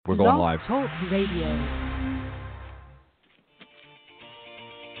We're going live. Talk Radio.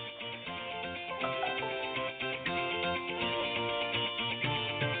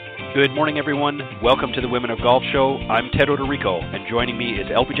 Good morning, everyone. Welcome to the Women of Golf Show. I'm Ted Odorico, and joining me is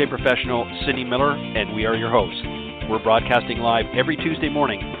LPGA professional Cindy Miller, and we are your hosts. We're broadcasting live every Tuesday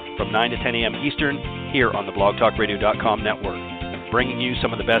morning from 9 to 10 a.m. Eastern here on the blogtalkradio.com network, bringing you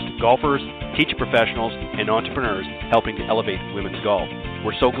some of the best golfers, teaching professionals, and entrepreneurs helping to elevate women's golf.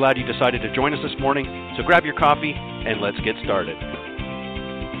 We're so glad you decided to join us this morning, so grab your coffee and let's get started.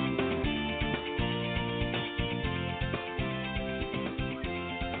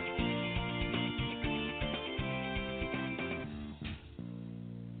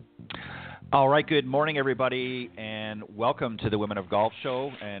 All right, good morning, everybody, and welcome to the Women of Golf Show,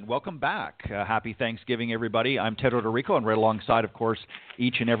 and welcome back. Happy Thanksgiving, everybody. I'm Ted Odorico, and right alongside, of course,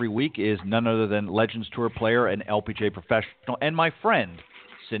 each and every week is none other than Legends Tour player and LPGA professional, and my friend,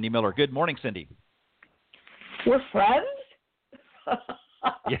 Cindy Miller. Good morning, Cindy. We're friends?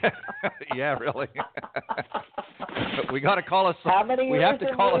 Yeah, really. We got to call us. How many we years have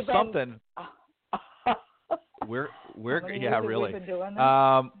to call us been... something. We're yeah, really. We've been doing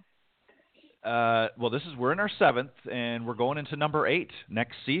that? We're in our 7th, and we're going into number 8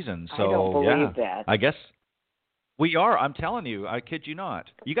 next season. So, I don't believe that. I guess we are. I'm telling you, I kid you not.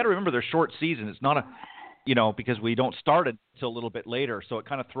 You got to remember they're short season. It's not because we don't start until a little bit later, so it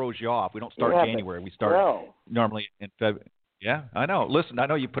kind of throws you off. We don't start January. We start normally in February. Yeah, I know. Listen, I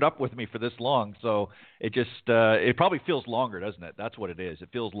know you put up with me for this long, so it just it probably feels longer, doesn't it? That's what it is. It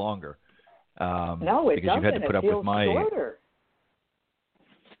feels longer. No, it because doesn't. You've had to put it up feels with my. Shorter.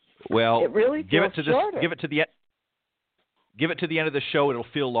 Well, it really give it to shorter. Give it to the end of the show. It'll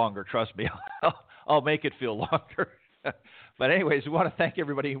feel longer. Trust me. I'll make it feel longer. But anyways, we want to thank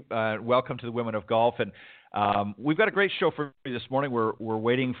everybody. Welcome to the Women of Golf, and we've got a great show for you this morning. We're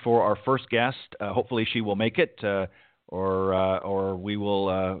waiting for our first guest. Hopefully, she will make it, or we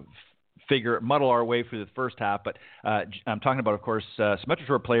will muddle our way through the first half. But I'm talking about, of course, Symetra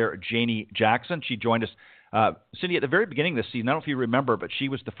Tour player Janie Jackson. She joined us. Cindy, at the very beginning of this season, I don't know if you remember, but she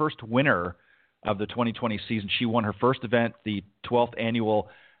was the first winner of the 2020 season. She won her first event, the 12th annual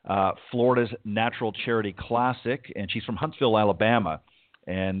Florida's Natural Charity Classic, and she's from Huntsville, Alabama.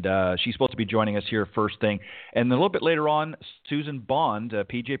 And she's supposed to be joining us here first thing. And then a little bit later on, Susan Bond, a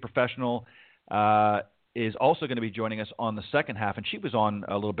PGA professional, is also going to be joining us on the second half, and she was on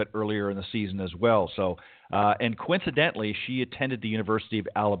a little bit earlier in the season as well. So, and coincidentally, she attended the University of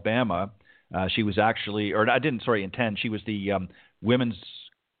Alabama. She was actually, or I didn't, intend. She was the women's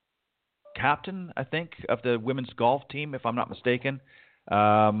captain, I think, of the women's golf team, if I'm not mistaken.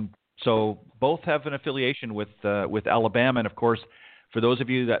 So both have an affiliation with Alabama. And, of course, for those of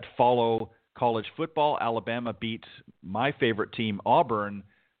you that follow college football, Alabama beat my favorite team, Auburn,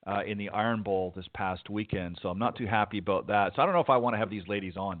 in the Iron Bowl this past weekend. So I'm not too happy about that. So I don't know if I want to have these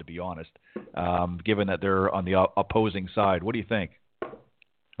ladies on, to be honest, given that they're on the opposing side. What do you think?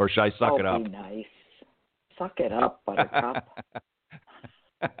 Or should I suck it up? Be nice. Suck it up, Buttercup.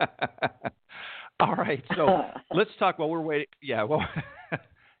 All right, so let's talk while we're waiting. Yeah, well,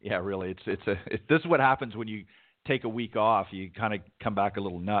 yeah, really, this is what happens when you take a week off. You kind of come back a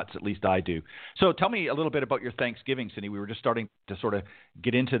little nuts. At least I do. So tell me a little bit about your Thanksgiving, Cindy. We were just starting to sort of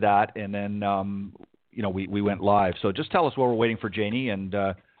get into that, and then we went live. So just tell us while we're waiting for Janie. And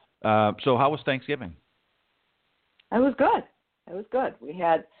so how was Thanksgiving? It was good. It was good. We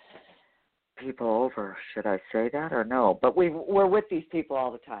had people over. Should I say that or no? But we're with these people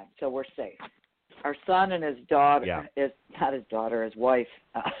all the time, so we're safe. Our son and his daughter, his wife,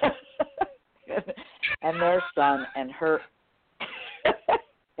 and their son and her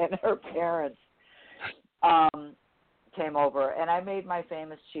and her parents came over, and I made my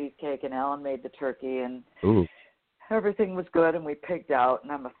famous cheesecake, and Ellen made the turkey, and everything was good, and we pigged out,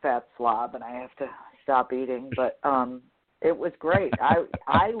 and I'm a fat slob, and I have to stop eating, but it was great.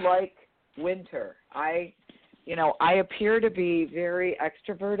 I like winter. I appear to be very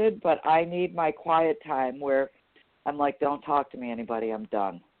extroverted, but I need my quiet time where I'm like, don't talk to me, anybody. I'm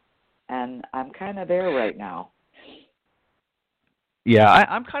done. And I'm kind of there right now. Yeah,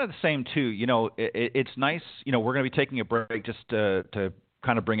 I'm kind of the same too. It's nice. We're going to be taking a break just to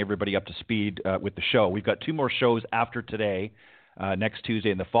kind of bring everybody up to speed with the show. We've got 2 more shows after today. Next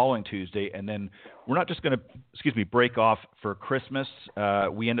Tuesday and the following Tuesday, and then we're not just going to, break off for Christmas.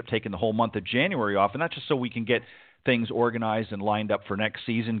 We end up taking the whole month of January off, and that's just so we can get things organized and lined up for next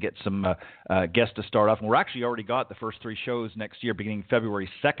season, get some guests to start off. And we're actually already got the first 3 shows next year, beginning February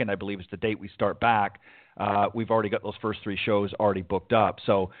 2nd, I believe is the date we start back. We've already got those first 3 shows already booked up,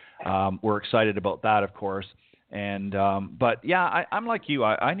 so we're excited about that, of course. And but yeah, I'm like you.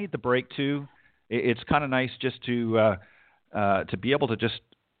 I need the break too. It's kind of nice just to be able to just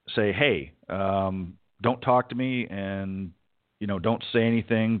say, hey, don't talk to me, and don't say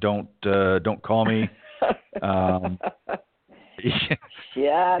anything. Don't call me.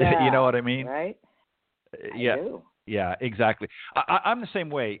 Yeah, you know what I mean? Right? Yeah. I do. Yeah, exactly. I'm the same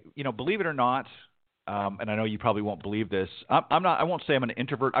way. Believe it or not, and I know you probably won't believe this. I'm not. I won't say I'm an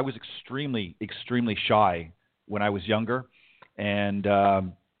introvert. I was extremely, extremely shy when I was younger, and I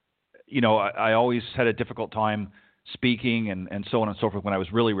always had a difficult time speaking and so on and so forth when I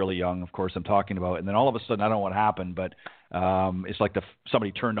was really, really young. Of course, I'm talking about, and then all of a sudden, I don't know what happened, but it's like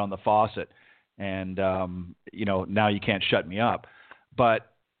somebody turned on the faucet, and now you can't shut me up.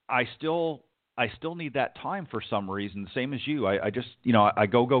 But I still need that time for some reason. Same as you. I just I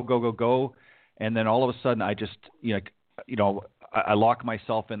go, and then all of a sudden I just I lock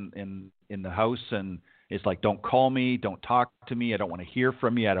myself in the house, and it's like, don't call me, don't talk to me, I don't want to hear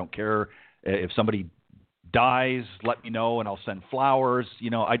from you, I don't care if somebody dies, let me know and I'll send flowers.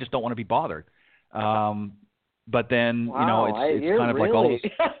 I just don't want to be bothered. But then wow, it's kind of really... like all of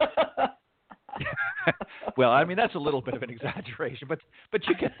this. Well, I mean, that's a little bit of an exaggeration, but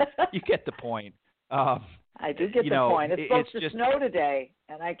you get the point. I do get the point. It's supposed to snow today,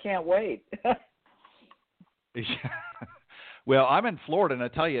 and I can't wait. Well, I'm in Florida, and I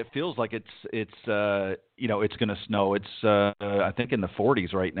tell you, it feels like it's going to snow. It's I think in the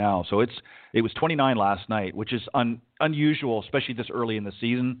 40s right now. So it was 29 last night, which is unusual, especially this early in the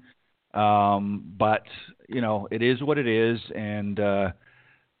season. But it is what it is, and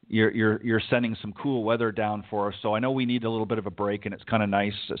you're sending some cool weather down for us. So I know we need a little bit of a break, and it's kind of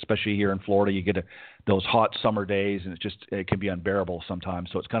nice, especially here in Florida. You get those hot summer days, and it can be unbearable sometimes.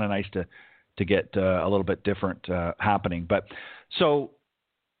 So it's kind of nice to get a little bit different happening. But so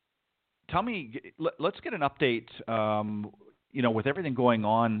tell me, let's get an update. With everything going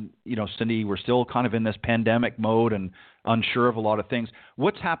on, Cindy, we're still kind of in this pandemic mode and unsure of a lot of things.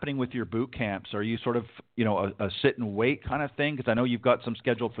 What's happening with your boot camps? Are you sort of, a sit and wait kind of thing? Because I know you've got some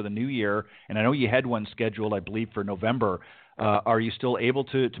scheduled for the new year, and I know you had one scheduled, I believe, for November. Are you still able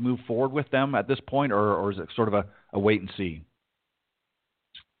to move forward with them at this point, or is it sort of a wait and see?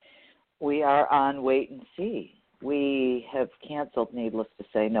 We are on wait and see. We have canceled, needless to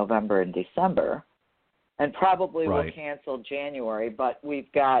say, November and December, and probably will cancel January. But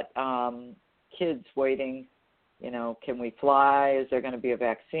we've got kids waiting. Can we fly? Is there going to be a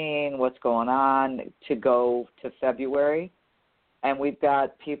vaccine? What's going on to go to February? And we've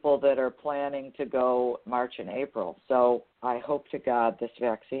got people that are planning to go March and April. So I hope to God this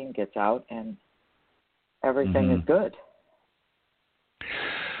vaccine gets out and everything is good.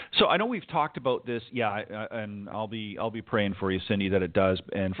 So I know we've talked about this, and I'll be praying for you, Cindy, that it does,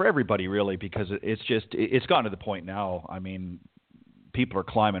 and for everybody really, because it's gotten to the point now. I mean, people are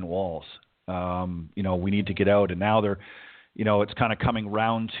climbing walls. We need to get out, and now they're, it's kind of coming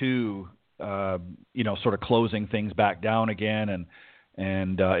round to, sort of closing things back down again,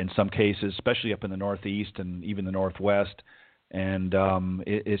 and in some cases, especially up in the Northeast and even the Northwest, and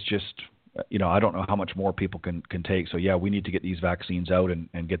it's just. I don't know how much more people can take. So we need to get these vaccines out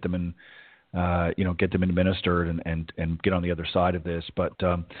and get them in, get them administered and get on the other side of this. But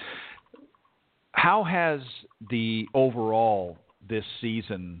how has the overall this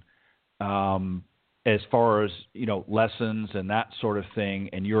season, as far as lessons and that sort of thing,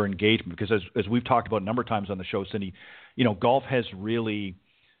 and your engagement? Because as we've talked about a number of times on the show, Cindy, golf has really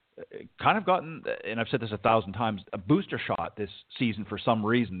kind of gotten, and I've said this 1,000 times, a booster shot this season for some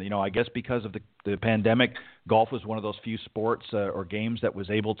reason. I guess because of the pandemic, golf was one of those few sports or games that was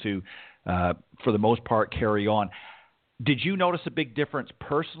able to, for the most part, carry on. Did you notice a big difference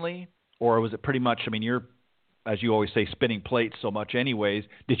personally, or was it pretty much, you're, as you always say, spinning plates so much anyways.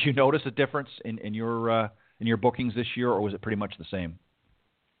 Did you notice a difference in your bookings this year, or was it pretty much the same?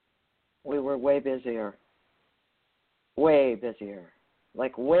 We were way busier. Way busier.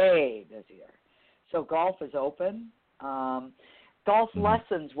 Like way busier. So golf is open. Golf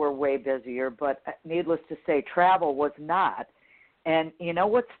lessons were way busier, but needless to say, travel was not. And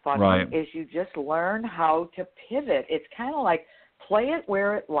what's funny is you just learn how to pivot. It's kind of like play it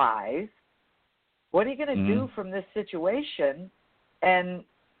where it lies. What are you going to do from this situation? And,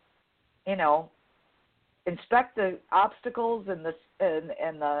 inspect the obstacles and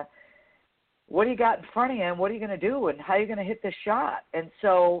the what do you got in front of you, and what are you going to do, and how are you going to hit the shot? And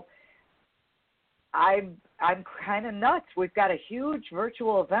so I'm kind of nuts. We've got a huge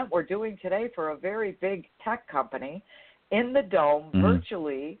virtual event we're doing today for a very big tech company in the Dome,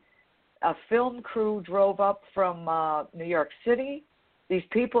 virtually. A film crew drove up from New York City. These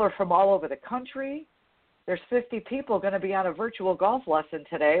people are from all over the country. there's 50 people going to be on a virtual golf lesson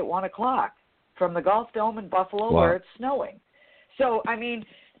today at 1 o'clock from the Golf Dome in Buffalo where it's snowing. So, I mean,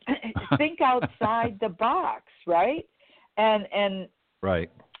 think outside the box, right? And right.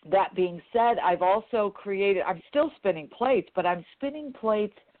 That being said, I've also created, I'm still spinning plates, but I'm spinning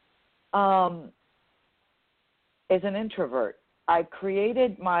plates as an introvert. I've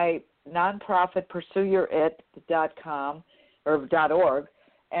created my nonprofit pursueyourit.com or .org,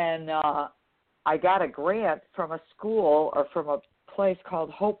 and I got a grant from a school or from a place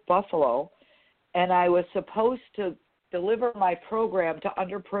called Hope Buffalo, and I was supposed to deliver my program to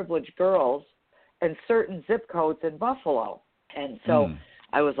underprivileged girls in certain zip codes in Buffalo. And so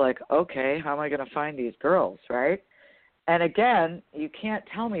I was like, okay, how am I going to find these girls, right? And again, you can't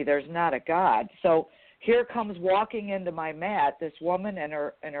tell me there's not a God. So here comes walking into my mat this woman and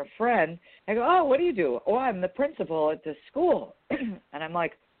her friend. I go, oh, what do you do? Oh, I'm the principal at this school. And I'm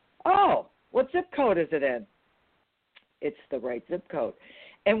like, oh, what zip code is it in? It's the right zip code.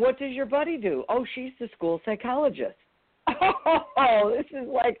 And what does your buddy do? Oh, she's the school psychologist. Oh, this is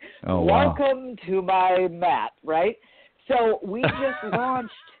like, welcome to my mat, right? So we just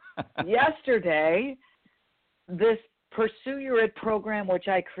launched yesterday this Pursue Your It program, which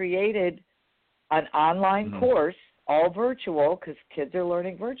I created an online course, all virtual, because kids are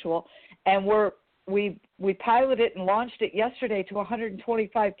learning virtual, and we piloted it and launched it yesterday to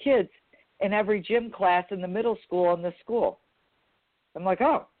 125 kids in every gym class in the middle school and the school. I'm like,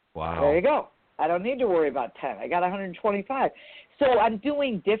 oh, there you go. I don't need to worry about 10. I got 125. So I'm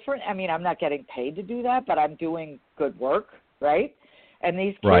doing different. I mean, I'm not getting paid to do that, but I'm doing good work, right? And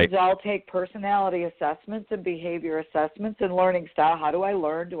these kids all take personality assessments and behavior assessments and learning style. How do I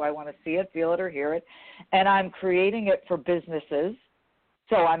learn? Do I want to see it, feel it, or hear it? And I'm creating it for businesses.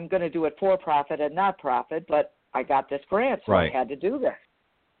 So I'm going to do it for profit and not profit, but I got this grant, so I had to do this.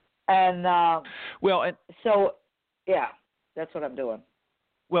 And so, yeah, that's what I'm doing.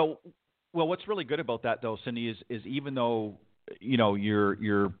 Well, what's really good about that, though, Cindy, is even though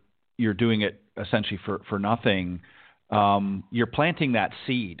you're doing it essentially for nothing, you're planting that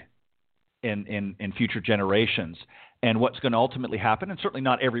seed in future generations. And what's going to ultimately happen, and certainly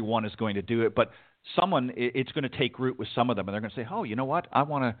not everyone is going to do it, but it's going to take root with some of them, and they're going to say, oh, you know what, I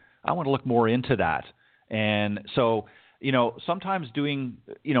want to look more into that. And so, sometimes doing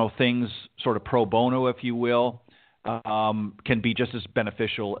things sort of pro bono, if you will, can be just as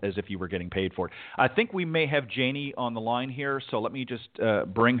beneficial as if you were getting paid for it. I think we may have Janie on the line here, so let me just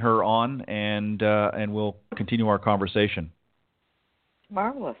bring her on, and we'll continue our conversation.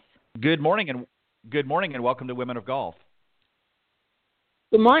 Marvelous. Good morning, and welcome to Women of Golf.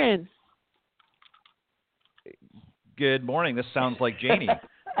 Good morning. Good morning. This sounds like Janie.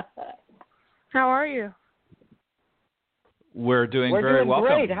 How are you? We're doing We're very doing welcome.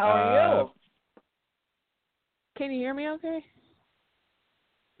 Great. How are you? Can you hear me okay?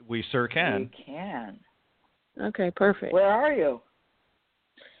 We sure can. We can. Okay, perfect. Where are you?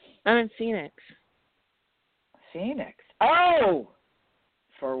 I'm in Phoenix. Phoenix. Oh!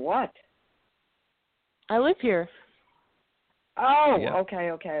 For what? I live here. Oh, yeah.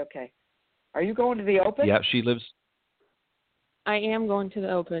 Okay. Are you going to the Open? Yeah, she lives. I am going to the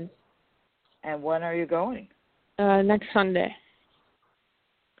Open. And when are you going? Next Sunday.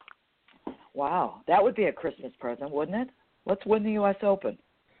 Wow, that would be a Christmas present, wouldn't it? Let's win the U.S. Open.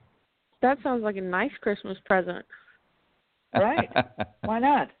 That sounds like a nice Christmas present. Right. Why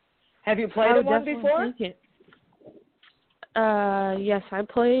not? Have you played in one before? Yes, I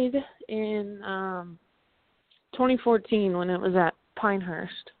played in 2014 when it was at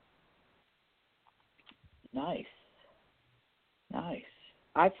Pinehurst. Nice.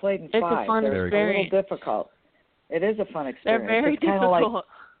 I played in it's 5. A fun They're experience. a little difficult. It is a fun experience. They're very difficult.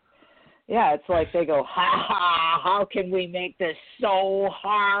 Yeah, it's like they go, how can we make this so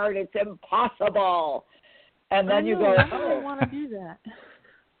hard? It's impossible. And then you go, why do they want to do that?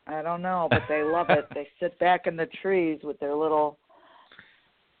 I don't know, but they love it. They sit back in the trees with their little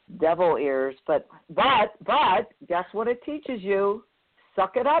devil ears. But guess what it teaches you?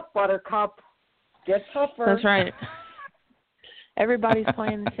 Suck it up, Buttercup. Get tougher. That's right. Everybody's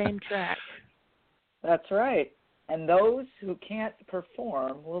playing the same track. That's right. And those who can't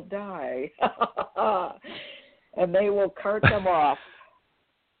perform will die. And they will cart them off.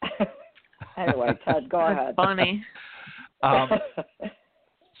 Anyway, Ted, go ahead. Funny.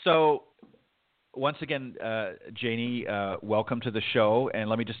 So, once again, Janie, welcome to the show. And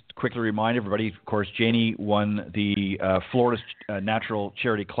let me just quickly remind everybody, of course, Janie won the Florida Natural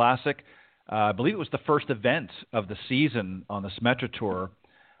Charity Classic. I believe it was the first event of the season on the Symetra Tour.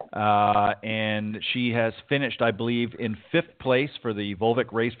 And she has finished, I believe, in 5th place for the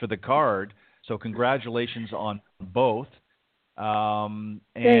Volvic Race for the Card. So congratulations on both. Thank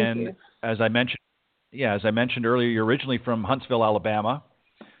you. As I mentioned earlier, you're originally from Huntsville, Alabama.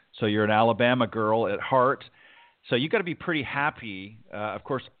 So you're an Alabama girl at heart. So you've got to be pretty happy. Of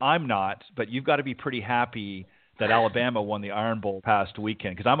course, I'm not, but you've got to be pretty happy that Alabama won the Iron Bowl past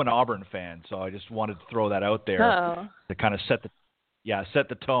weekend, because I'm an Auburn fan. So I just wanted to throw that out there to kind of set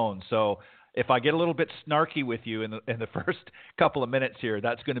the tone. So if I get a little bit snarky with you in the first couple of minutes here,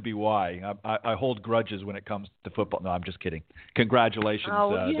 that's going to be why. I hold grudges when it comes to football. No, I'm just kidding. Congratulations.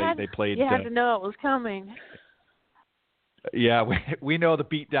 They played. You had to know it was coming. Yeah, we know the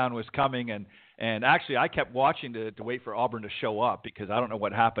beatdown was coming, and actually I kept watching to wait for Auburn to show up, because I don't know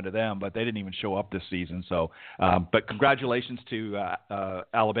what happened to them, but they didn't even show up this season. So, but congratulations to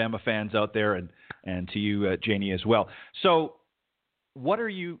Alabama fans out there, and to you, Janie, as well. So,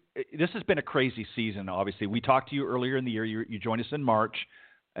 this has been a crazy season, obviously. We talked to you earlier in the year. You joined us in March,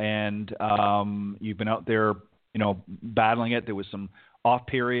 and you've been out there, battling it. There was some off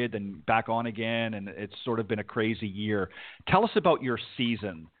period and back on again, and it's sort of been a crazy year. Tell us about your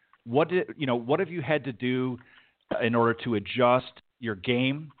season. What have you had to do in order to adjust your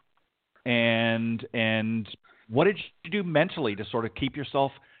game, and what did you do mentally to sort of keep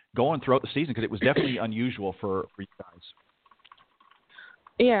yourself going throughout the season? Because it was definitely unusual for you guys.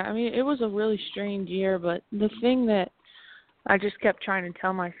 Yeah, I mean, it was a really strange year, but the thing that I just kept trying to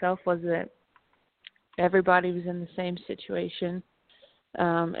tell myself was that everybody was in the same situation.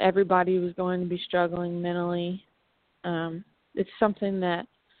 Everybody was going to be struggling mentally. It's something that,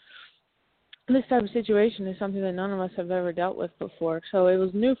 this type of situation is something that none of us have ever dealt with before. So it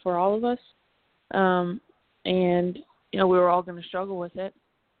was new for all of us. And, we were all going to struggle with it.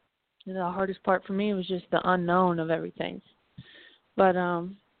 And the hardest part for me was just the unknown of everything. But,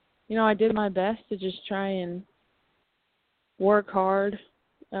 I did my best to just try and work hard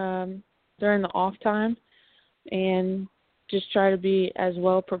during the off time, and just try to be as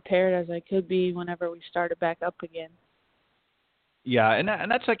well prepared as I could be whenever we started back up again. Yeah, and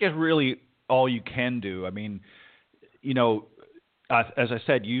that's, I guess, really all you can do. I mean, as I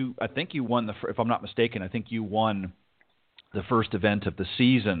said, I think you won if I'm not mistaken, I think you won the first event of the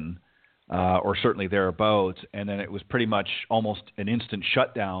season, or certainly thereabouts, and then it was pretty much almost an instant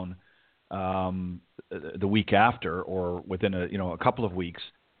shutdown the week after, or within a couple of weeks.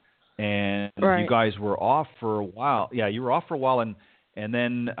 And right. You guys were off for a while. Yeah, you were off for a while, and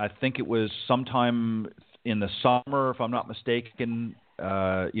then I think it was sometime in the summer, if I'm not mistaken,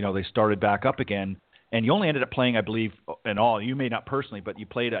 they started back up again. And you only ended up playing, I believe, in all, you may not personally, but you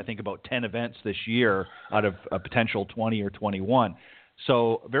played, I think, about 10 events this year out of a potential 20 or 21.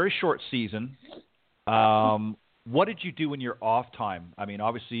 So very short season. What did you do in your off time? I mean,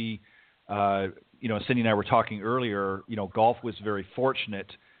 obviously, Cindy and I were talking earlier, golf was very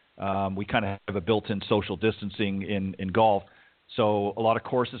fortunate. We kind of have a built-in social distancing in golf. So a lot of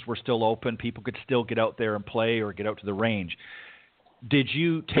courses were still open. People could still get out there and play or get out to the range. Did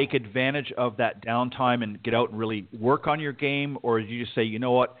you take advantage of that downtime and get out and really work on your game? Or did you just say, you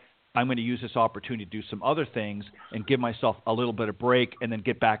know what, I'm going to use this opportunity to do some other things and give myself a little bit of break and then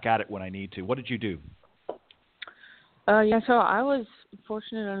get back at it when I need to? What did you do? So I was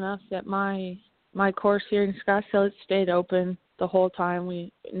fortunate enough that my course here in Scottsdale, it stayed open the whole time.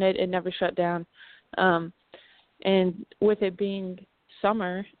 It never shut down. And with it being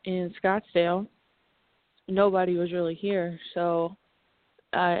summer in Scottsdale, nobody was really here. So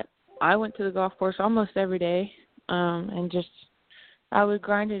I went to the golf course almost every day, and I would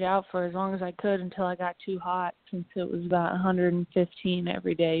grind it out for as long as I could until I got too hot, since it was about 115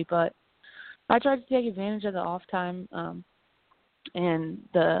 every day. But I tried to take advantage of the off time and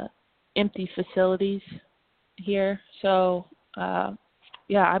the empty facilities here. So, I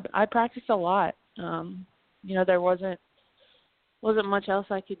practiced a lot. There wasn't much else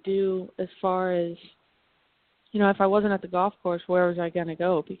I could do as far as, if I wasn't at the golf course, where was I going to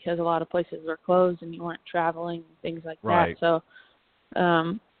go? Because a lot of places were closed and you weren't traveling and things like right. that.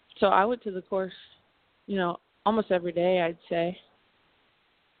 So I went to the course, almost every day, I'd say.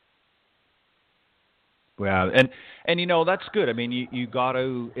 Yeah, and that's good. I mean, you got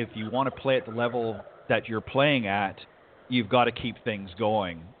to, if you want to play at the level that you're playing at, you've got to keep things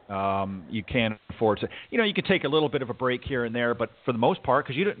going. You can't afford to, you can take a little bit of a break here and there, but for the most part,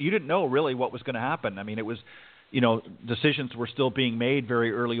 because you didn't know really what was going to happen. I mean, it was, decisions were still being made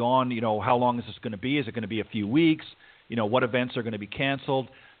very early on. How long is this going to be? Is it going to be a few weeks? What events are going to be canceled?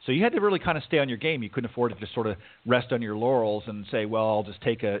 So you had to really kind of stay on your game. You couldn't afford to just sort of rest on your laurels and say, well, I'll just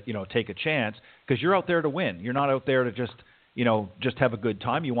take a chance, because you're out there to win. You're not out there to just have a good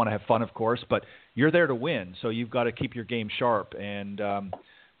time. You want to have fun, of course, but you're there to win. So you've got to keep your game sharp. And,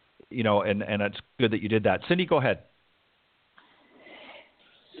 and it's good that you did that. Cindy, go ahead.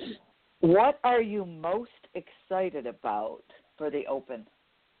 What are you most excited about for the Open?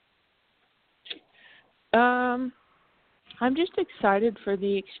 I'm just excited for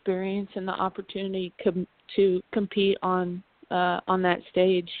the experience and the opportunity to compete on that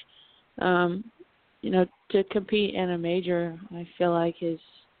stage. To compete in a major, I feel like is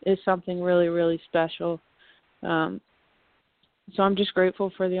something really, really special. So I'm just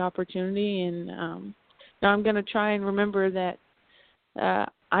grateful for the opportunity, and now I'm going to try and remember that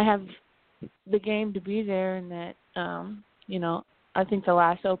I have the game to be there, and that I think the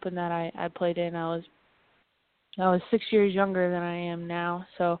last Open that I played in, I was 6 years younger than I am now,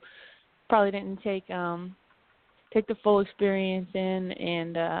 so probably didn't take the full experience in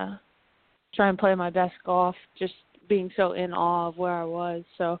and try and play my best golf, just being so in awe of where I was.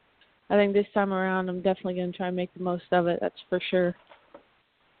 So I think this time around I'm definitely going to try and make the most of it, that's for sure.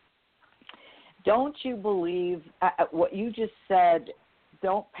 Don't you believe what you just said?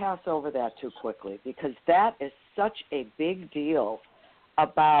 Don't pass over that too quickly, because that is such a big deal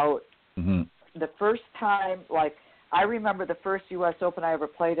about the first time. Like, I remember the first U.S. Open I ever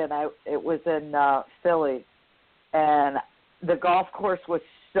played in, it was in Philly, and the golf course was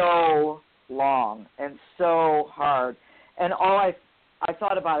so long and so hard. And all I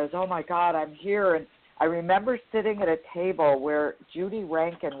thought about is, oh, my God, I'm here. And I remember sitting at a table where Judy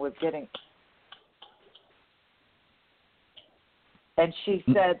Rankin was getting – and she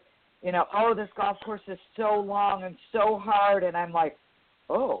said, oh, this golf course is so long and so hard. And I'm like,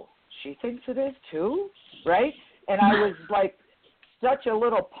 oh, she thinks it is too, right? And I was like such a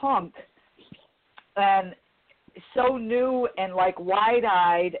little punk and so new and like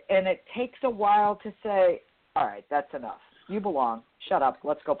wide-eyed, and it takes a while to say, all right, that's enough. You belong. Shut up.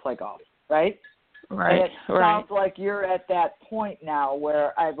 Let's go play golf, right? Right. And it sounds like you're at that point now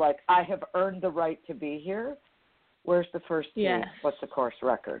where I have earned the right to be here. Where's the first tee? Yeah. What's the course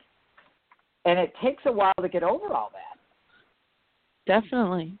record? And it takes a while to get over all that.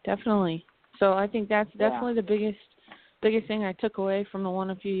 Definitely. So I think that's definitely the biggest thing I took away from the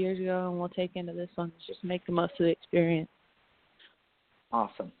one a few years ago, and we'll take into this one, is just make the most of the experience.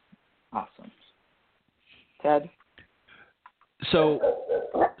 Awesome. Ted?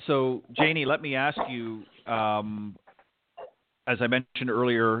 So Janie, let me ask you, as I mentioned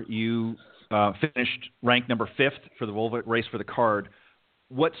earlier, you finished ranked number 5th for the Volvo race for the card.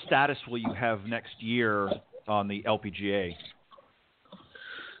 What status will you have next year on the LPGA?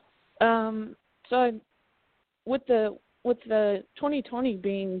 So with the 2020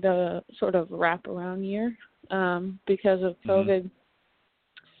 being the sort of wraparound year, because of COVID,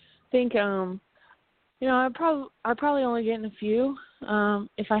 I think I probably only get in a few.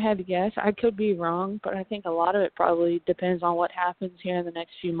 If I had to guess, I could be wrong, but I think a lot of it probably depends on what happens here in the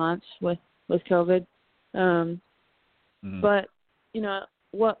next few months with COVID. But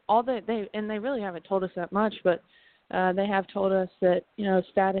what all that they really haven't told us that much, but they have told us that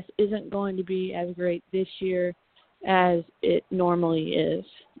status isn't going to be as great this year as it normally is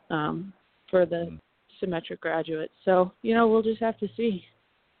for the Symetra graduates. So we'll just have to see.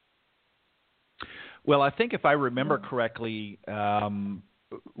 Well, I think if I remember correctly,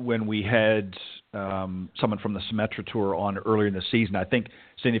 when we had someone from the Symetra Tour on earlier in the season, I think,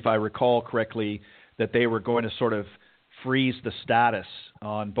 Cindy, if I recall correctly, that they were going to sort of freeze the status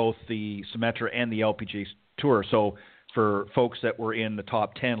on both the Symetra and the LPGA Tour. So for folks that were in the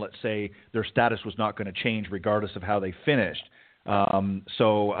top 10, let's say, their status was not going to change regardless of how they finished.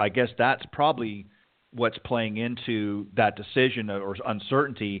 So I guess that's probably what's playing into that decision or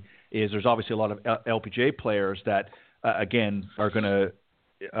uncertainty, is there's obviously a lot of LPGA players that, again, are going to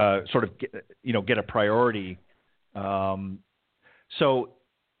sort of get a priority. So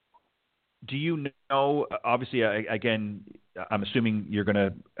do you know, obviously, again, I'm assuming you're going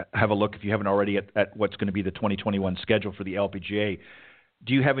to have a look, if you haven't already, at what's going to be the 2021 schedule for the LPGA.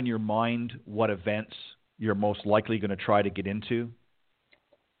 Do you have in your mind what events you're most likely going to try to get into?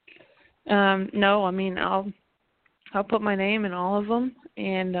 No, I mean, I'll put my name in all of them,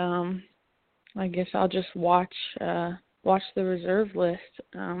 and I guess I'll just watch the reserve list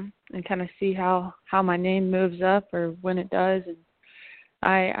and kind of see how my name moves up or when it does. And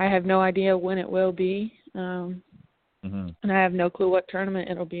I have no idea when it will be, and I have no clue what tournament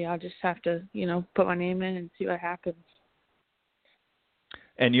it'll be. I'll just have to, put my name in and see what happens.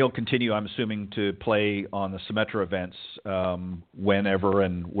 And you'll continue, I'm assuming, to play on the Symetra events whenever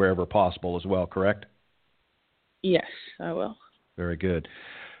and wherever possible as well, correct? Yes, I will. Very good.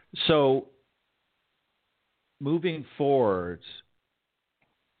 So moving forward,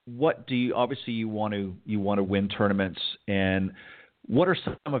 what do you, obviously you want to win tournaments, and What are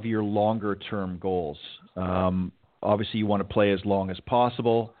some of your longer-term goals? Obviously, you want to play as long as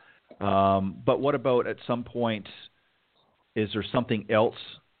possible, but what about at some point, is there something else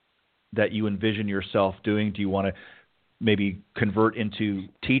that you envision yourself doing? Do you want to maybe convert into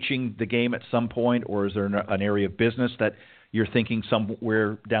teaching the game at some point, or is there an area of business that you're thinking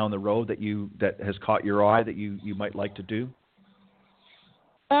somewhere down the road that has caught your eye that you might like to do?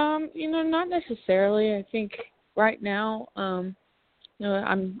 Not necessarily. I think right now, I'm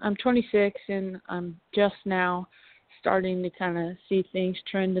 26 and I'm just now starting to kind of see things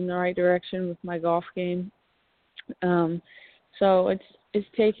trend in the right direction with my golf game. So it's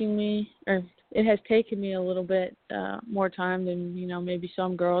taking me, or it has taken me a little bit more time than maybe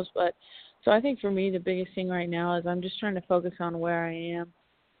some girls, but so I think for me the biggest thing right now is I'm just trying to focus on where I am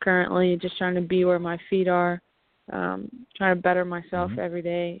currently, just trying to be where my feet are, trying to better myself every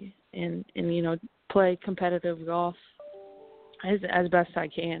day, and play competitive golf as best I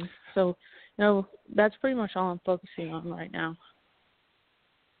can. So that's pretty much all I'm focusing on right now.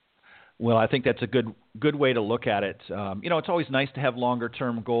 Well, I think that's a good way to look at it. It's always nice to have longer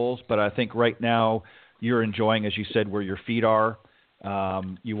term goals, but I think right now you're enjoying, as you said, where your feet are.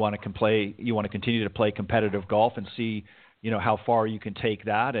 You want to continue to play competitive golf and see, how far you can take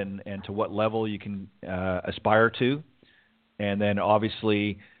that and to what level you can aspire to. And then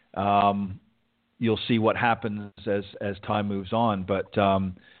obviously you'll see what happens as time moves on. But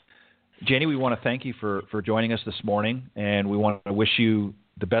Janie, we want to thank you for joining us this morning, and we want to wish you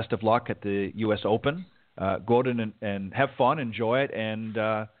the best of luck at the U.S. Open. Go out and have fun, enjoy it, and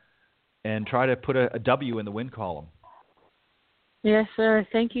try to put a W in the win column. Yes, sir.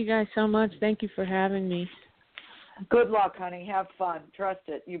 Thank you guys so much. Thank you for having me. Good luck, honey. Have fun. Trust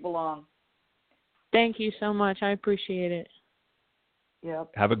it. You belong. Thank you so much. I appreciate it.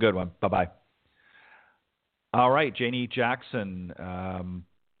 Yep. Have a good one. Bye-bye. All right, Janie Jackson,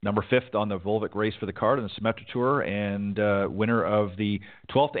 number 5th on the Volvic Race for the Card on the Symetra Tour, and winner of the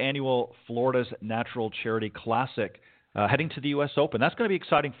 12th Annual Florida's Natural Charity Classic, heading to the U.S. Open. That's going to be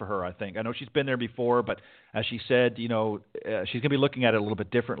exciting for her, I think. I know she's been there before, but as she said, she's going to be looking at it a little bit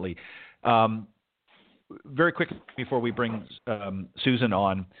differently. Very quickly before we bring Susan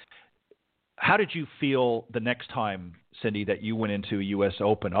on, how did you feel the next time, Cindy, that you went into a U.S.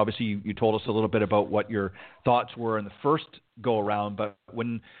 Open? Obviously, you told us a little bit about what your thoughts were in the first go-around, but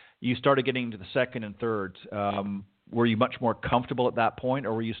when you started getting to the second and third, were you much more comfortable at that point,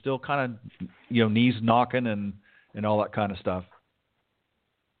 or were you still kind of, knees knocking and all that kind of stuff?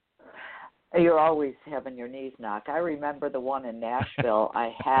 You're always having your knees knocked. I remember the one in Nashville.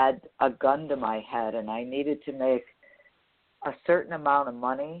 I had a gun to my head, and I needed to make a certain amount of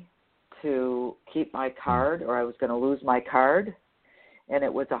money to keep my card, or I was going to lose my card. And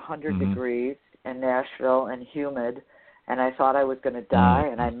it was 100 degrees in Nashville and humid, and I thought I was going to die.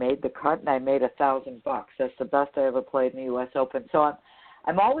 And I made the cut, and I made $1,000. That's the best I ever played in the U.S. Open. So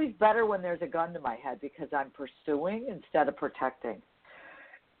I'm always better when there's a gun to my head because I'm pursuing instead of protecting.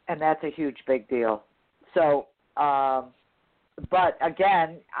 And that's a huge, big deal. So, but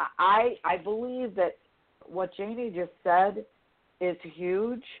again, I believe that what Janie just said is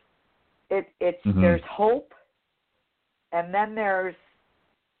huge. There's hope, and then there's,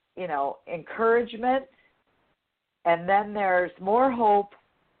 encouragement, and then there's more hope,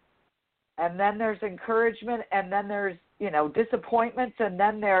 and then there's encouragement, and then there's, disappointments, and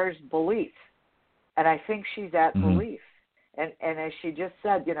then there's belief. And I think she's at belief. And as she just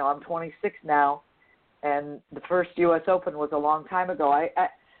said, I'm 26 now, and the first U.S. Open was a long time ago.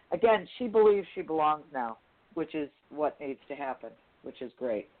 Again, she believes she belongs now, which is what needs to happen, which is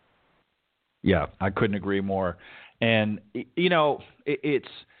great. Yeah, I couldn't agree more. And, it's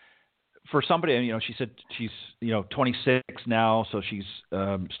for somebody, she said she's, 26 now, so she's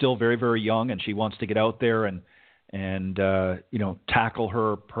still very, very young, and she wants to get out there and tackle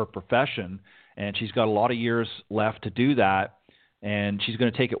her profession. And she's got a lot of years left to do that, and she's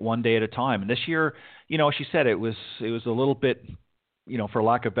going to take it one day at a time. And this year, she said it was a little bit, for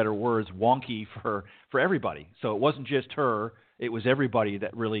lack of better words, wonky for everybody. So it wasn't just her. It was everybody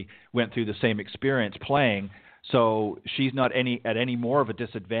that really went through the same experience playing. So she's not at any more of a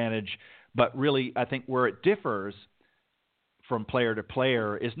disadvantage. But really, I think where it differs from player to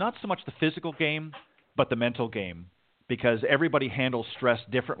player is not so much the physical game, but the mental game, because everybody handles stress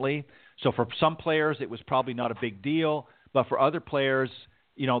differently. So for some players, it was probably not a big deal, but for other players,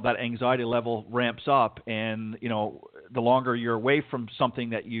 that anxiety level ramps up, and, the longer you're away from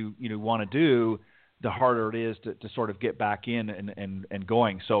something that you want to do, the harder it is to sort of get back in and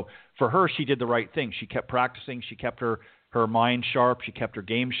going. So for her, she did the right thing. She kept practicing. She kept her mind sharp. She kept her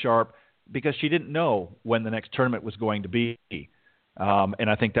game sharp because she didn't know when the next tournament was going to be. And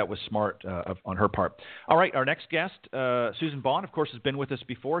I think that was smart on her part. All right, our next guest, Susan Bond, of course, has been with us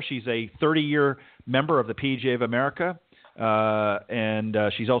before. She's a 30-year member of the PGA of America, and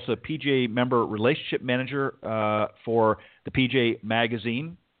she's also a PGA member relationship manager for the PGA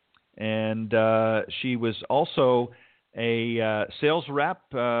Magazine. And she was also a sales rep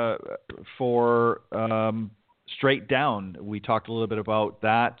for Straight Down. We talked a little bit about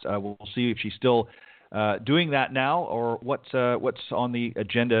that. We'll see if she's still doing that now, or what's on the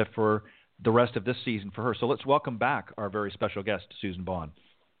agenda for the rest of this season for her. So let's welcome back our very special guest, Susan Bond.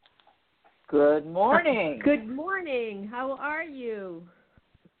 Good morning. Good morning. How are you?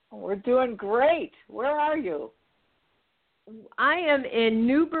 We're doing great. Where are you? I am in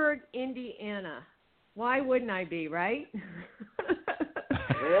Newburgh, Indiana. Why wouldn't I be, right?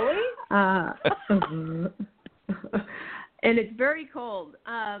 Really? And it's very cold.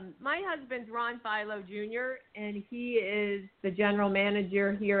 My husband's Ron Philo Jr., and he is the general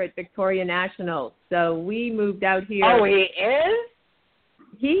manager here at Victoria National. So we moved out here. Oh, he is?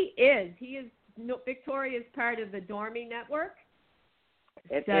 He is. Victoria's part of the Dormy Network.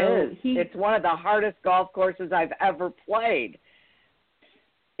 It is. It's one of the hardest golf courses I've ever played.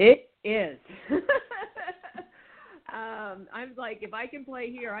 It is. I'm like, if I can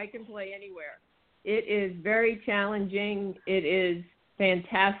play here, I can play anywhere. It is very challenging. It is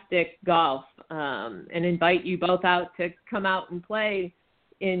fantastic golf, and invite you both out to come out and play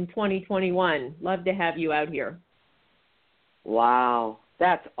in 2021. Love to have you out here. Wow,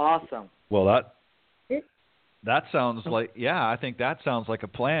 that's awesome. Well, that sounds like, I think that sounds like a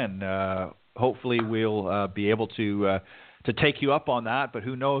plan. Hopefully we'll be able to take you up on that, but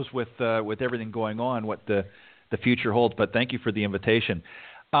who knows with everything going on what the future holds. But thank you for the invitation.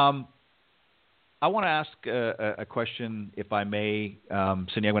 I want to ask a question, if I may.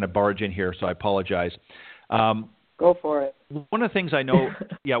 Cindy, I'm going to barge in here, so I apologize. Go for it. One of the things I know,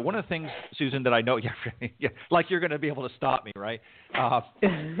 one of the things, Susan, that I know, like you're going to be able to stop me, right?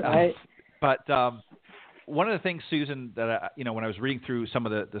 Right. But one of the things, Susan, that when I was reading through some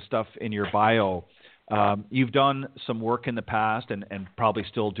of the stuff in your bio, you've done some work in the past and probably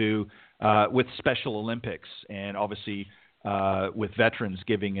still do with Special Olympics, and obviously with veterans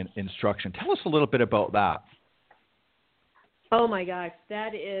giving instruction. Tell us a little bit about that. Oh my gosh,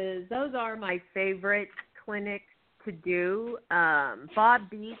 those are my favorite clinics to do. Bob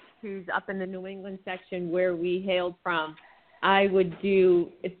Beach, who's up in the New England section where we hailed from,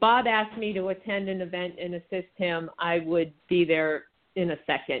 if Bob asked me to attend an event and assist him, I would be there in a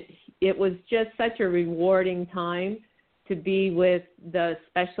second. It was just such a rewarding time to be with the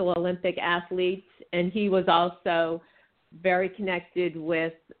Special Olympic athletes, and he was also very connected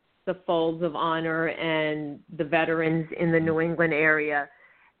with the Folds of Honor and the veterans in the New England area.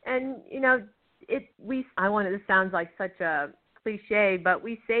 And, I want to, this sounds like such a cliche, but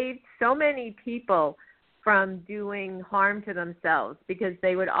we saved so many people from doing harm to themselves because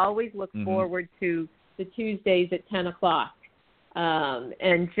they would always look forward to the Tuesdays at 10 o'clock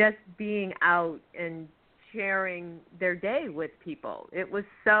and just being out and sharing their day with people. It was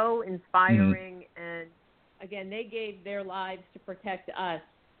so inspiring, and again, they gave their lives to protect us.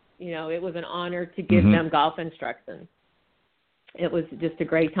 It was an honor to give them golf instruction. It was just a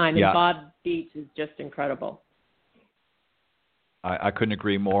great time, and Bob Beach is just incredible. I couldn't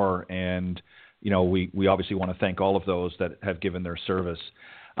agree more, and we obviously want to thank all of those that have given their service.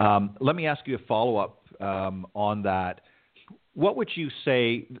 Let me ask you a follow-up on that. What would you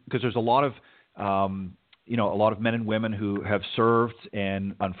say, because there's a lot of a lot of men and women who have served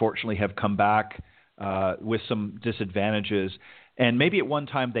and unfortunately have come back with some disadvantages, and maybe at one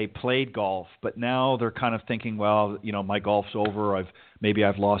time they played golf, but now they're kind of thinking, well, my golf's over.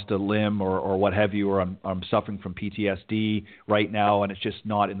 I've lost a limb or what have you, or I'm suffering from PTSD right now, and it's just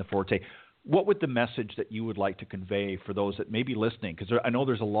not in the forte. What would the message that you would like to convey for those that may be listening? Because I know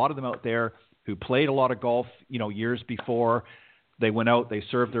there's a lot of them out there who played a lot of golf, years before. They went out, they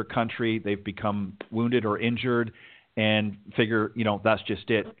served their country, they've become wounded or injured, and figure, that's just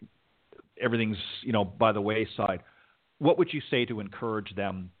it. Everything's, by the wayside. What would you say to encourage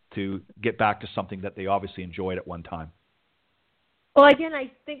them to get back to something that they obviously enjoyed at one time? Well, again,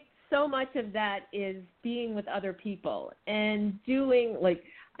 I think so much of that is being with other people and doing,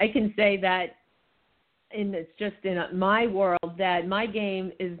 I can say that, and it's just in my world, that my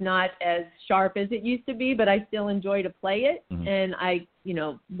game is not as sharp as it used to be, but I still enjoy to play it. And I,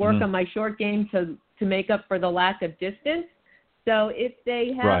 work on my short game to make up for the lack of distance. So if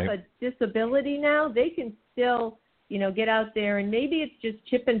they have a disability now, they can still, get out there, and maybe it's just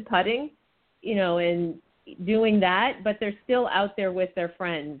chip and putting, and doing that, but they're still out there with their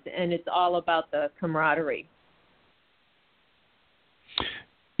friends, and it's all about the camaraderie.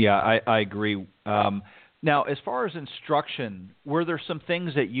 Yeah, I agree. Now, as far as instruction, were there some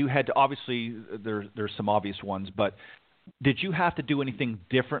things that you had to, obviously there's some obvious ones, but did you have to do anything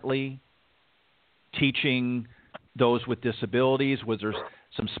differently teaching those with disabilities? Was there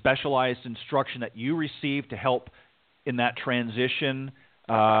some specialized instruction that you received to help in that transition?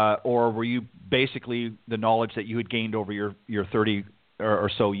 Or were you basically the knowledge that you had gained over your 30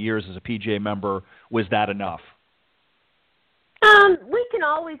 or so years as a PGA member, was that enough? We can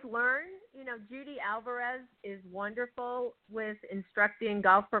always learn. You know, Judy Alvarez is wonderful with instructing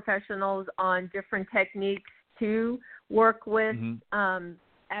golf professionals on different techniques to work with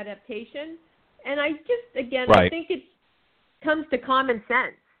adaptation. And I just, again, I think it comes to common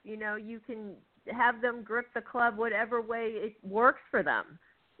sense. You know, you can have them grip the club whatever way it works for them.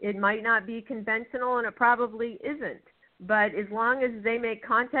 It might not be conventional, and it probably isn't. But as long as they make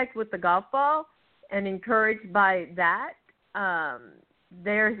contact with the golf ball and encouraged by that,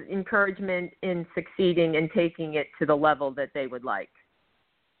 there's encouragement in succeeding and taking it to the level that they would like.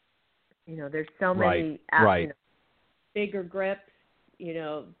 You know, there's so many you know, bigger grips, you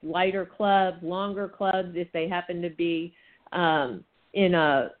know, lighter clubs, longer clubs if they happen to be in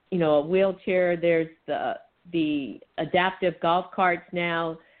a, you know, a wheelchair. There's the adaptive golf carts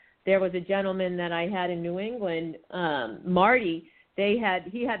now. There was a gentleman that I had in New England, Marty. He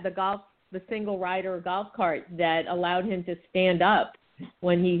had the single rider golf cart that allowed him to stand up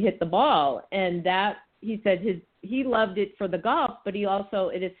when he hit the ball, and that he said he loved it for the golf, but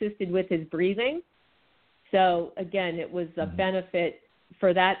it assisted with his breathing. So again, it was a benefit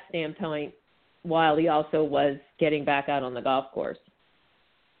for that standpoint, while he also was getting back out on the golf course.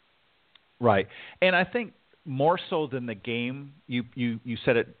 Right, and I think more so than the game, you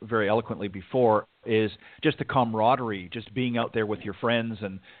said it very eloquently before, is just the camaraderie, just being out there with your friends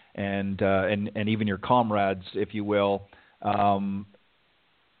and even your comrades, if you will,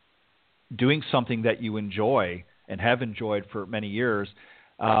 doing something that you enjoy and have enjoyed for many years,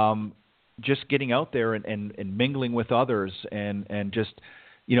 just getting out there and mingling with others and just,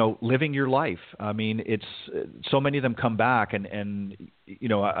 you know, living your life. I mean, it's so many of them come back and you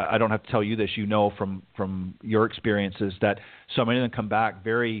know, I don't have to tell you this, you know, from your experiences that so many of them come back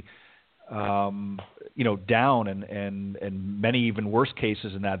very, you know, down and many even worse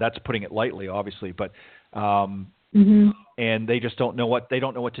cases than that. That's putting it lightly, obviously, but and they just don't know what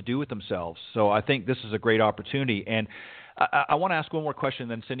to do with themselves. So I think this is a great opportunity. And I want to ask one more question,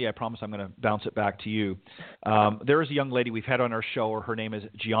 then Cindy, I promise I'm going to bounce it back to you. There is a young lady we've had on our show. Her name is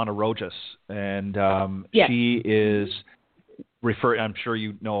Gianna Rojas, and she is referred. I'm sure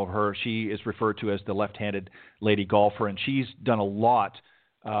you know of her. She is referred to as the left-handed lady golfer, and she's done a lot,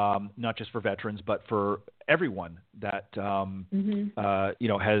 not just for veterans, but for everyone that you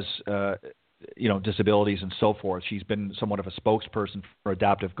know, has you know, disabilities and so forth. She's been somewhat of a spokesperson for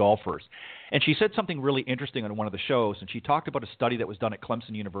adaptive golfers. And she said something really interesting on one of the shows, and she talked about a study that was done at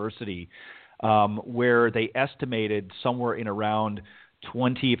Clemson University where they estimated somewhere in around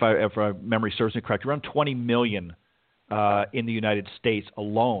 20, if my memory serves me correct, around 20 million in the United States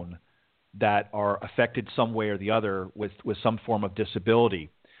alone that are affected some way or the other with some form of disability.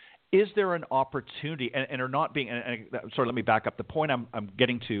 Is there an opportunity, and are not being, and sorry, let me back up. The point I'm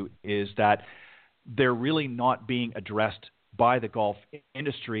getting to is that they're really not being addressed by the golf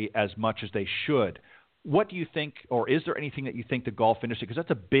industry as much as they should. What do you think, or is there anything that you think the golf industry, because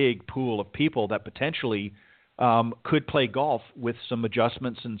that's a big pool of people that potentially could play golf with some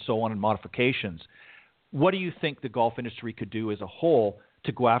adjustments and so on and modifications. What do you think the golf industry could do as a whole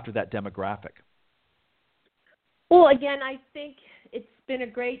to go after that demographic? Well, again, I think it's been a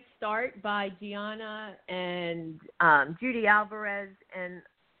great start by Gianna and Judy Alvarez and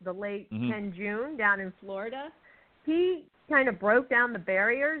the late Ken June down in Florida. He kind of broke down the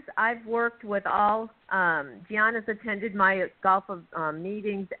barriers. I've worked with all Gianna's attended my golf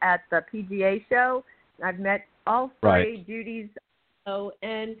meetings at the PGA show. I've met all three Judy's,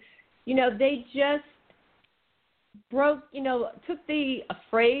 and you know, they just took the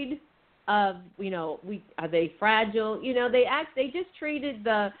afraid of, are they fragile? They just treated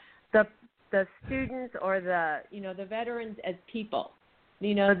the students or the veterans as people.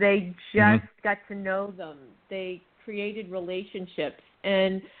 They just got to know them. They created relationships,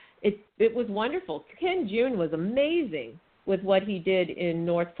 and it was wonderful. Ken June was amazing with what he did in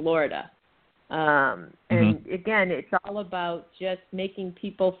North Florida. And again, it's all about just making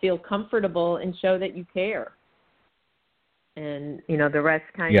people feel comfortable and show that you care. And, the rest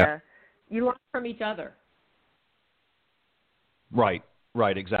kind of, you learn from each other. Right,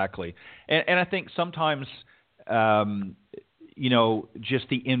 exactly. And I think sometimes, just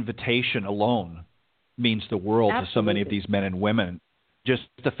the invitation alone means the world to so many of these men and women. just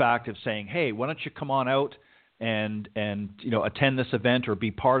the fact of saying, hey, why don't you come on out and attend this event or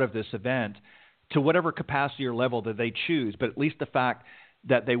be part of this event to whatever capacity or level that they choose, but at least the fact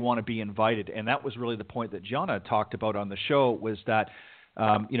that they want to be invited. And that was really the point that Gianna talked about on the show, was that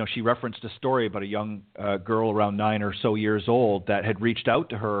she referenced a story about a young girl around 9 or so years old that had reached out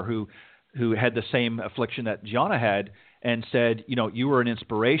to her who had the same affliction that Gianna had, and said, you were an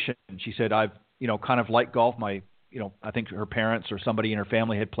inspiration. She said, I've, kind of liked golf. I think her parents or somebody in her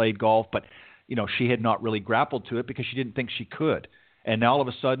family had played golf, but, she had not really grappled to it because she didn't think she could. And now all of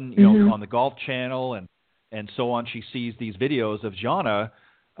a sudden, on the Golf Channel and so on, she sees these videos of Gianna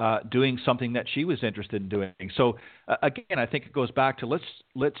doing something that she was interested in doing. So again, I think it goes back to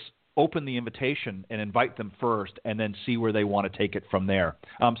let's open the invitation and invite them first, and then see where they want to take it from there.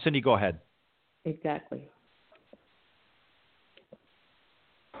 Cindy, go ahead. Exactly.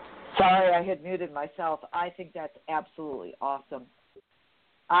 Sorry, I had muted myself. I think that's absolutely awesome.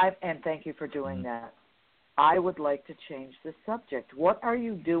 And thank you for doing that. I would like to change the subject. What are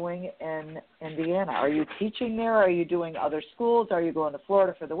you doing in Indiana? Are you teaching there? Are you doing other schools? Are you going to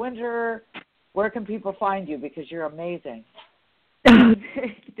Florida for the winter? Where can people find you? Because you're amazing.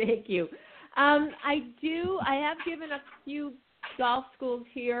 Thank you. I do. I have given a few golf schools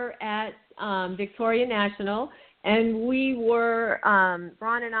here at Victoria National, and we were,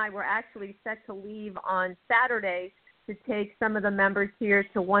 Ron and I were actually set to leave on Saturday to take some of the members here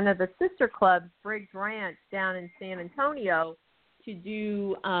to one of the sister clubs, Briggs Ranch, down in San Antonio, to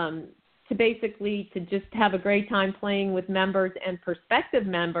do to just have a great time playing with members and prospective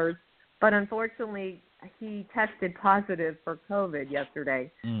members. But unfortunately, he tested positive for COVID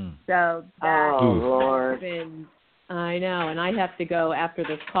yesterday. So that has been, I know, and I have to go after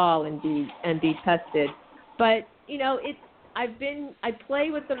this call and be tested. But I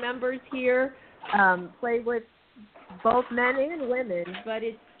play with the members here, play with both men and women, but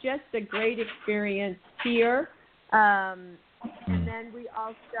it's just a great experience here. And then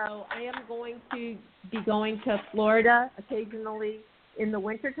I am going to be going to Florida occasionally in the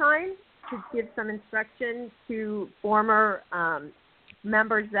wintertime to give some instruction to former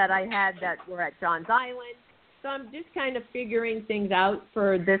members that I had that were at Johns Island. So I'm just kind of figuring things out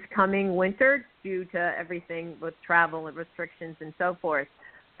for this coming winter due to everything with travel and restrictions and so forth.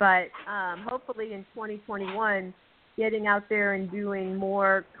 But hopefully in 2021, getting out there and doing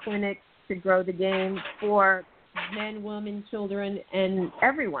more clinics to grow the game for men, women, children, and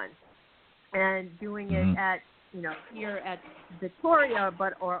everyone, and doing it at here at Victoria,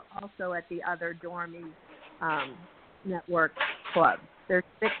 or also at the other Dormy network clubs. There's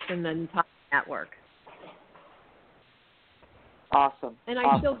 6 in the entire network. Awesome. And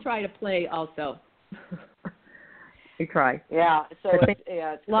I still try to play also. I try. Yeah. So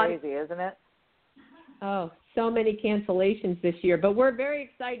it's crazy, isn't it? Oh, so many cancellations this year, but we're very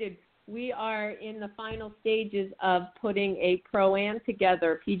excited. We are in the final stages of putting a Pro-Am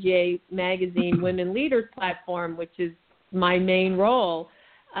together, PGA Magazine Women Leaders platform, which is my main role,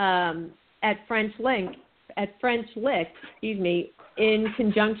 at French Lick, in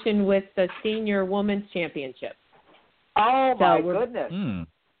conjunction with the Senior Women's Championship. Oh my goodness!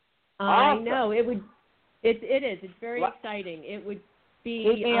 I Awesome. know it would. It is. It's very exciting. It would be.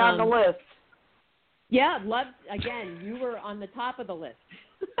 Keep me on the list. Yeah, again, you were on the top of the list.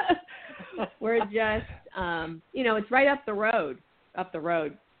 We're just, it's right up the road,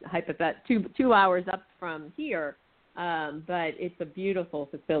 hypothetically, 2 hours up from here, but it's a beautiful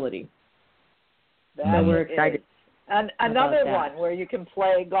facility. So we're excited. And another one where you can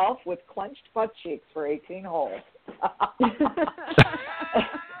play golf with clenched butt cheeks for 18 holes.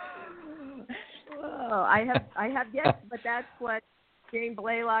 Well, I have yes, but that's what Jane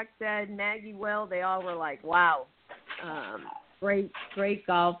Blaylock said, Maggie Will, they all were like, wow, great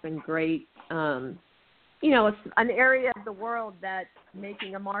golf and great, it's an area of the world that's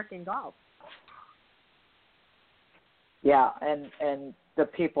making a mark in golf. Yeah, and the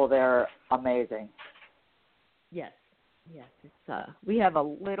people there are amazing. Yes, it's we have a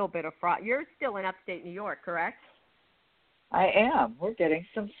little bit of frost. You're still in upstate New York, correct? I am. We're getting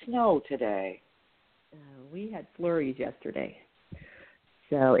some snow today. We had flurries yesterday.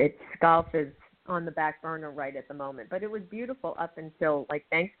 So golf is on the back burner right at the moment. But it was beautiful up until like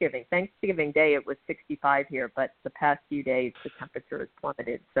Thanksgiving. Thanksgiving Day it was 65 here, but the past few days the temperature has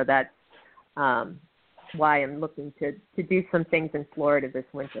plummeted. So that's why I'm looking to do some things in Florida this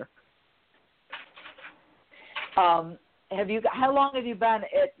winter. How long have you been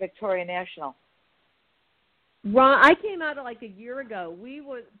at Victoria National? Ron, I came out like a year ago.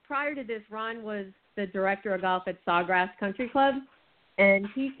 Prior to this, Ron was the director of golf at Sawgrass Country Club, and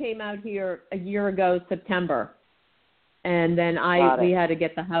he came out here a year ago, September. And then we had to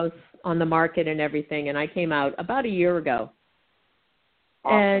get the house on the market and everything, and I came out about a year ago.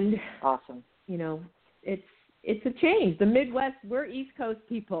 Awesome. And awesome. You know, it's a change. The Midwest, we're East Coast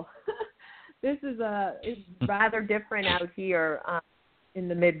people. It's rather different out here in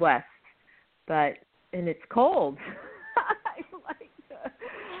the Midwest, and it's cold.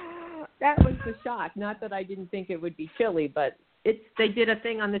 That was the shock. Not that I didn't think it would be chilly, but they did a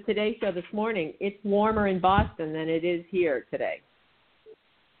thing on the Today Show this morning. It's warmer in Boston than it is here today.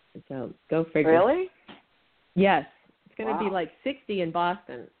 So go figure. Really? Yes. It's going to be like 60 in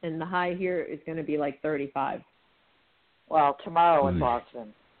Boston, and the high here is going to be like 35. Well, tomorrow in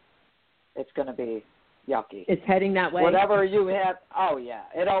Boston, it's going to be yucky. It's heading that way? Whatever you have, oh, yeah,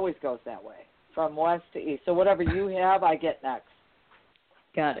 it always goes that way, from west to east. So whatever you have, I get next.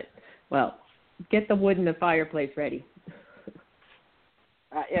 Got it. Well, get the wood in the fireplace ready.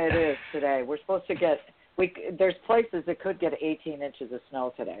 It is today. We're supposed to get, there's places that could get 18 inches of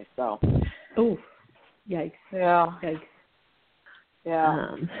snow today, so. Ooh, yikes. Yeah. Yikes.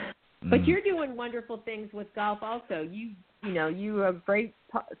 Yeah. But you're doing wonderful things with golf also. You're a great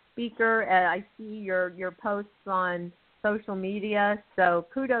speaker. I see your posts on social media. So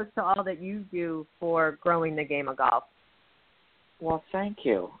kudos to all that you do for growing the game of golf. Well, thank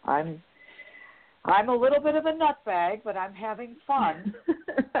you. I'm a little bit of a nutbag, but I'm having fun.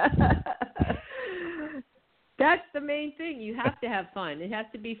 That's the main thing. You have to have fun. It has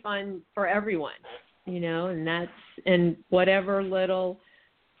to be fun for everyone, and whatever little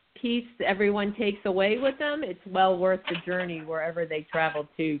piece everyone takes away with them, it's well worth the journey wherever they travel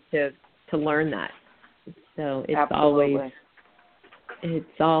to learn that. So it's Absolutely. It's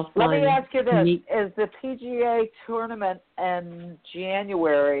all fun. Let me ask you this. Is the PGA tournament in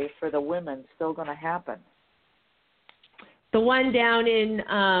January for the women still going to happen? The one down in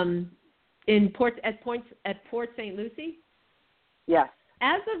Port St. Lucie? Yes.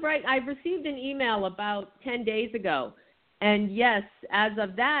 As of right, I received an email about 10 days ago. And yes, as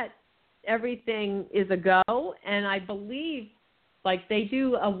of that, everything is a go. And I believe they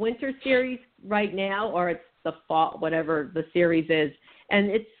do a winter series right now, or it's the fall, whatever the series is, and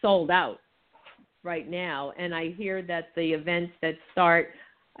it's sold out right now. And I hear that the events that start,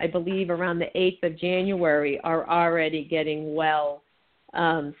 I believe, around the 8th of January are already getting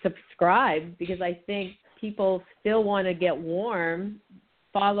subscribed, because I think people still want to get warm,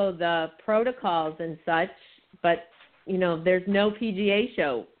 follow the protocols and such. But, there's no PGA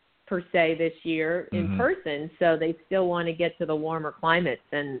show per se this year in person, so they still want to get to the warmer climates,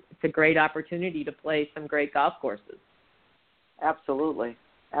 and it's a great opportunity to play some great golf courses. Absolutely.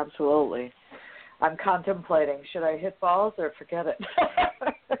 Absolutely. I'm contemplating, should I hit balls or forget it?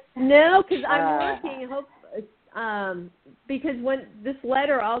 No, because I'm working, because when this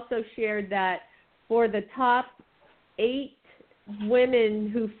letter also shared that for the top 8 women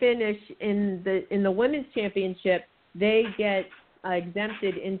who finish in the women's championship, they get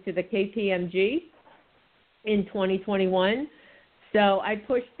exempted into the KPMG in 2021. So I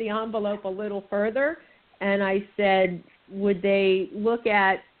pushed the envelope a little further, and I said, would they look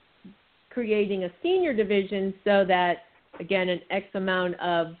at creating a senior division so that, again, an X amount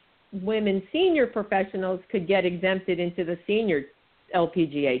of women senior professionals could get exempted into the senior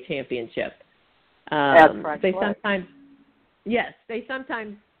LPGA championship. They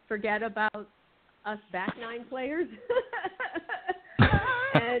sometimes forget about us back 9 players.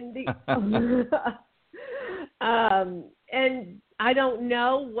 And I don't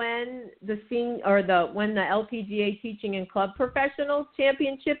know when the LPGA Teaching and Club Professionals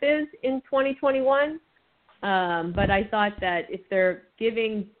Championship is in 2021. But I thought that if they're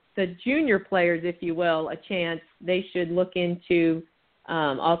giving the junior players, if you will, a chance, they should look into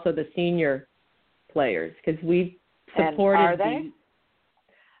also the senior players, because we've supported. And are they?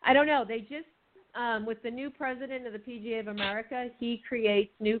 I don't know. They just with the new president of the PGA of America, he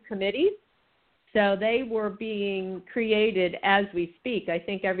creates new committees. So they were being created as we speak. I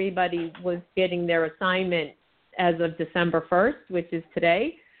think everybody was getting their assignment as of December 1st, which is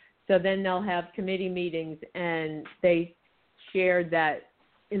today. So then they'll have committee meetings, and they shared that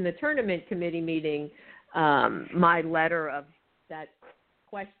in the tournament committee meeting, my letter of that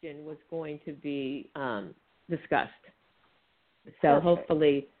question was going to be discussed. So Perfect.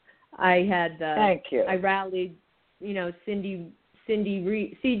 Hopefully I had Thank you. I rallied, Cindy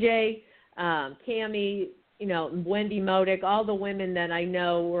CJ, Cammie, Wendy Modick, all the women that I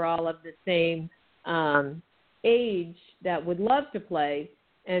know were all of the same age that would love to play.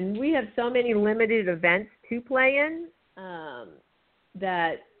 And we have so many limited events to play in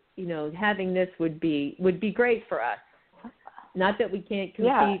that, having this would be great for us. Not that we can't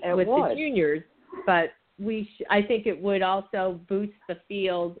compete with the juniors, but, I think it would also boost the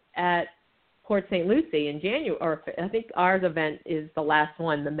field at Port St. Lucie in January, or I think our event is the last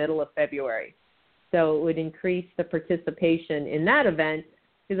one, the middle of February. So it would increase the participation in that event,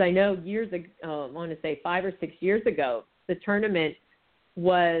 because I know years ago, I want to say 5 or 6 years ago, the tournament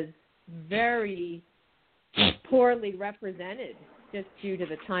was very poorly represented just due to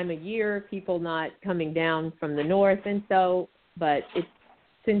the time of year, people not coming down from the north. And so, but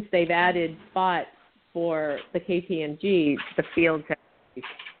since they've added spots for the KPMG, the fields have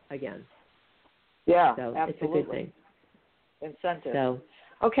increased again. Yeah, so absolutely. It's a good thing. Incentive. So,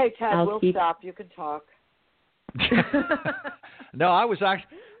 okay, Ted, we'll stop. You can talk. No, I was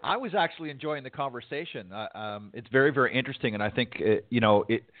actually enjoying the conversation. It's very, very interesting, and I think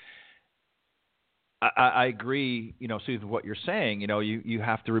I agree. Sue, with what you're saying. You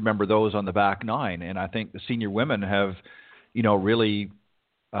have to remember those on the back nine, and I think the senior women have, really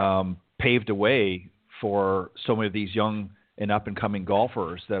paved a way for so many of these young and up and coming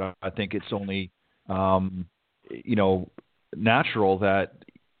golfers that I think it's only natural that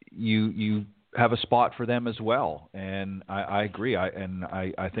you have a spot for them as well. And I agree.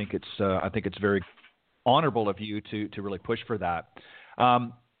 I think it's very honorable of you to really push for that.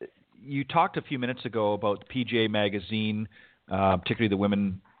 You talked a few minutes ago about the PGA magazine, particularly the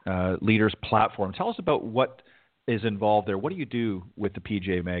Women Leaders platform. Tell us about what is involved there. What do you do with the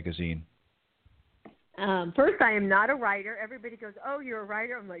PGA magazine? First, I am not a writer. Everybody goes, "Oh, you're a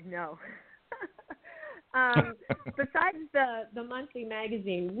writer?" I'm like, no. Besides the monthly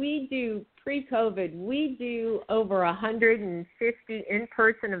magazine, we do, pre-COVID, we do over 150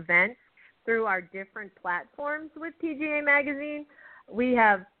 in-person events through our different platforms with PGA Magazine. We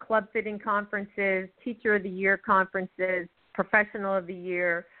have club fitting conferences, Teacher of the Year conferences, Professional of the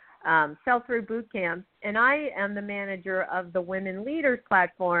Year, sell-through boot camps, and I am the manager of the Women Leaders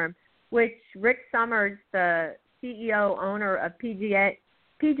platform, which Rick Summers, the CEO, owner of PGA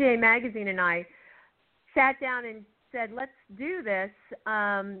Magazine, and I sat down and said, let's do this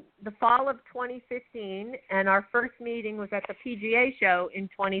the fall of 2015, and our first meeting was at the PGA show in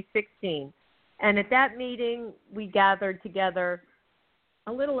 2016. And at that meeting, we gathered together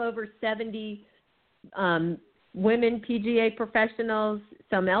a little over 70 women PGA professionals,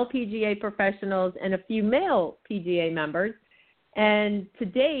 some LPGA professionals, and a few male PGA members. And to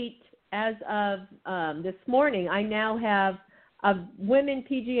date, as of this morning, I now have women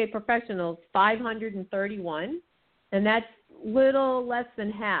PGA professionals 531, and that's little less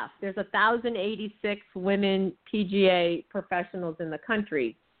than half. There's 1,086 women PGA professionals in the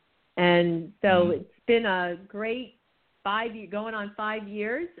country. And so it's been a great going on 5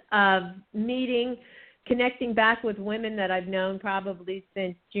 years of meeting, connecting back with women that I've known probably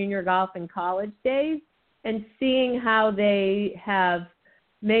since junior golf and college days, and seeing how they have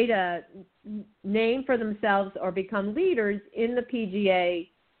made a name for themselves or become leaders in the PGA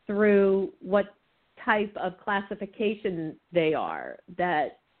through what type of classification they are.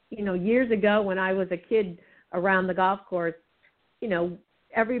 That, years ago when I was a kid around the golf course,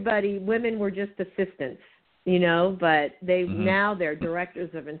 women were just assistants, but now they're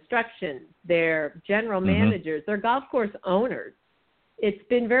directors of instruction, they're general managers, they're golf course owners. It's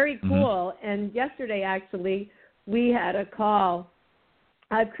been very cool. And yesterday, actually, we had a call.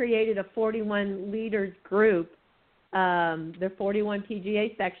 I've created a 41 leaders group. There are 41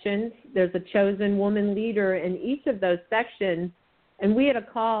 PGA sections. There's a chosen woman leader in each of those sections. And we had a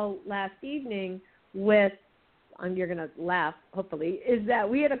call last evening with, you're going to laugh, hopefully, is that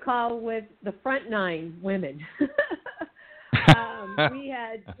we had a call with the front 9 women. We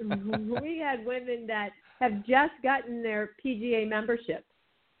had women that have just gotten their PGA membership.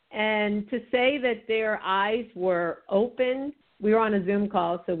 And to say that their eyes were open, we were on a Zoom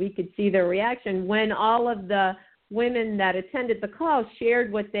call so we could see their reaction when all of the women that attended the call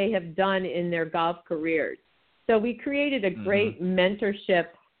shared what they have done in their golf careers. So we created a great mentorship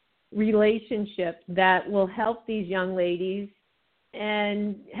relationship that will help these young ladies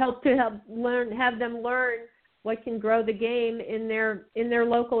and have them learn what can grow the game in their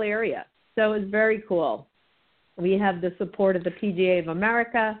local area. So it's very cool. We have the support of the PGA of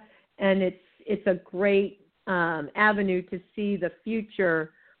America, and it's a great avenue to see the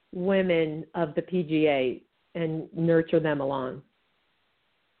future women of the PGA and nurture them along.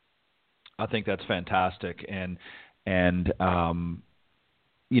 I think that's fantastic, and I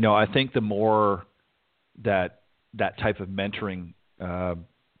think the more that type of mentoring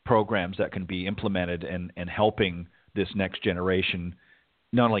programs that can be implemented and helping this next generation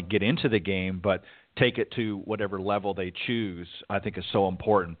not only get into the game, but take it to whatever level they choose, I think is so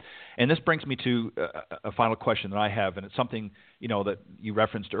important. And this brings me to a final question that I have, and it's something, that you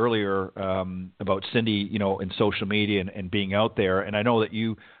referenced earlier about Cindy, in social media and being out there. And I know that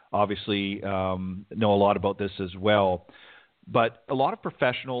you obviously know a lot about this as well. But a lot of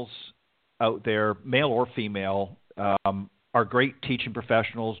professionals out there, male or female, are great teaching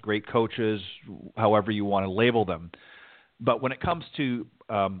professionals, great coaches, however you want to label them. But when it comes to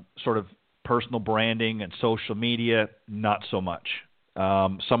sort of personal branding and social media, not so much.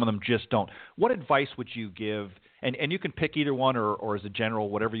 Some of them just don't. What advice would you give? And you can pick either one or as a general,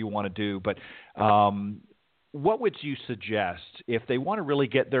 whatever you want to do. But what would you suggest if they want to really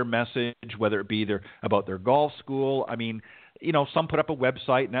get their message, whether it be about their golf school? I mean, some put up a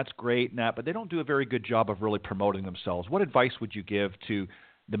website, and that's great, but they don't do a very good job of really promoting themselves. What advice would you give to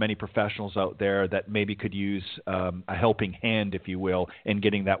the many professionals out there that maybe could use a helping hand, if you will, in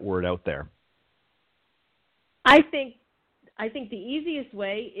getting that word out there? I think the easiest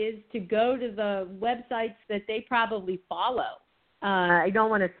way is to go to the websites that they probably follow. I don't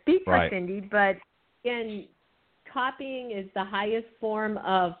want to speak for Cindy, but again, copying is the highest form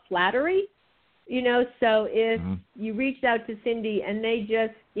of flattery. So if you reached out to Cindy and they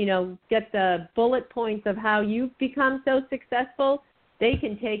just, get the bullet points of how you've become so successful, they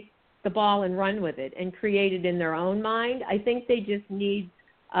can take the ball and run with it and create it in their own mind. I think they just need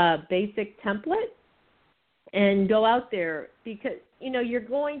a basic template and go out there because, you're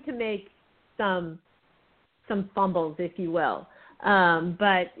going to make some fumbles, if you will.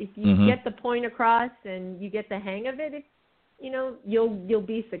 But if you get the point across and you get the hang of it, you'll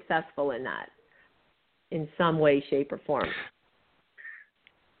be successful in that in some way, shape, or form.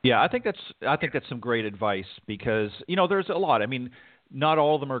 Yeah, I think that's some great advice because, there's a lot. I mean, not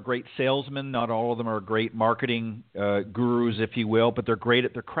all of them are great salesmen. Not all of them are great marketing gurus, if you will, but they're great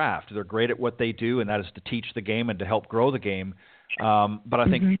at their craft. They're great at what they do, and that is to teach the game and to help grow the game. But I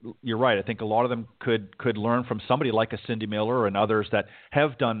think you're right. I think a lot of them could learn from somebody like a Cindy Miller and others that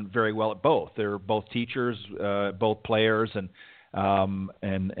have done very well at both. They're both teachers, both players, and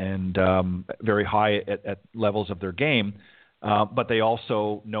very high at levels of their game. But they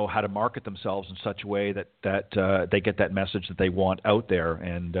also know how to market themselves in such a way that they get that message that they want out there.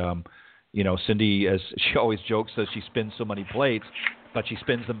 And, Cindy, as she always jokes, says she spins so many plates, but she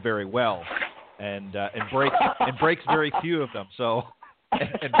spins them very well and breaks very few of them. So,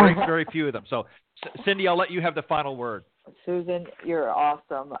 and breaks very few of them. So, Cindy, I'll let you have the final word. Susan, you're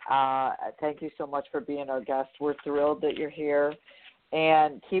awesome. Thank you so much for being our guest. We're thrilled that you're here.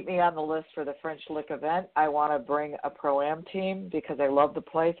 And keep me on the list for the French Lick event. I want to bring a Pro-Am team because I love the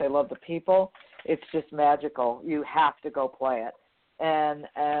place. I love the people. It's just magical. You have to go play it. And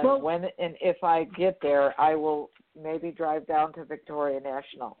if I get there, I will maybe drive down to Victoria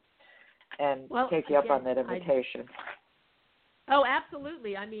National and take you up on that invitation. Oh,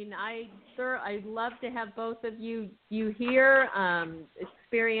 absolutely. I mean, I'd love to have both of you here,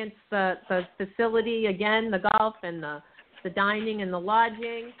 experience the facility again, the golf and the dining and the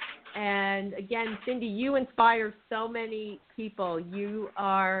lodging. And again, Cindy, you inspire so many people. You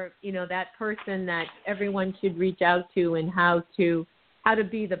are, that person that everyone should reach out to and how to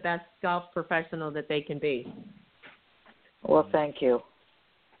be the best golf professional that they can be. Well, thank you.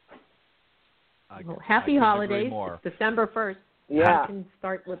 Happy holidays. It's December 1st. Yeah. I can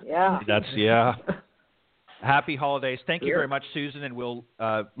start with Happy holidays. Thank you very much, Susan, and we'll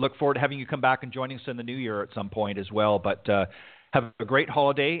look forward to having you come back and joining us in the new year at some point as well. But have a great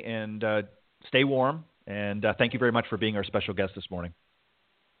holiday and stay warm. And thank you very much for being our special guest this morning.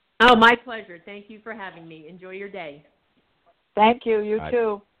 Oh, my pleasure. Thank you for having me. Enjoy your day. Thank you. You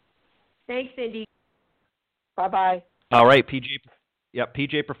too. Thanks, Cindy. Bye-bye. All right,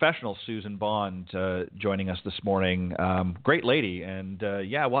 PGA Professional Susan Bond joining us this morning. Great lady. And,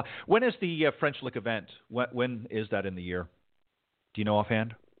 when is the French Lick event? When is that in the year? Do you know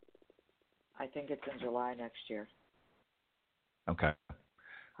offhand? I think it's in July next year. Okay.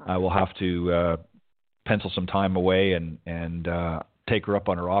 We'll have to pencil some time away and take her up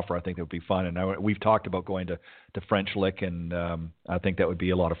on her offer. I think that would be fun. And we've talked about going to French Lick, and I think that would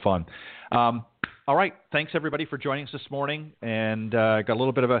be a lot of fun. All right. Thanks, everybody, for joining us this morning. And got a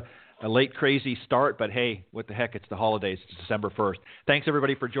little bit of a late, crazy start, but hey, what the heck? It's the holidays. It's December 1st. Thanks,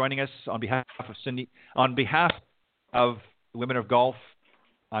 everybody, for joining us. On behalf of Cindy, on behalf of Women of Golf,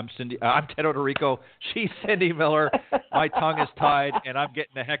 I'm Ted Odorico. She's Cindy Miller. My tongue is tied, and I'm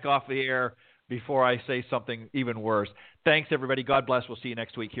getting the heck off the air before I say something even worse. Thanks, everybody. God bless. We'll see you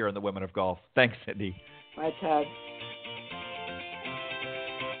next week here on the Women of Golf. Thanks, Cindy. Bye, Ted.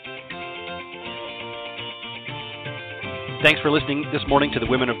 Thanks for listening this morning to the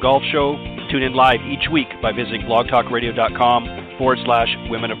Women of Golf Show. Tune in live each week by visiting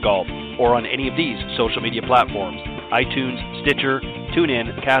blogtalkradio.com/Women of Golf or on any of these social media platforms: iTunes, Stitcher,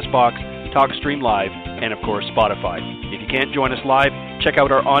 TuneIn, CastBox, TalkStream Live, and of course Spotify. If you can't join us live, check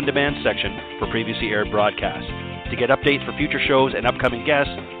out our on-demand section for previously aired broadcasts. To get updates for future shows and upcoming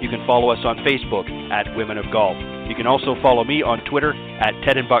guests, you can follow us on Facebook at Women of Golf. You can also follow me on Twitter at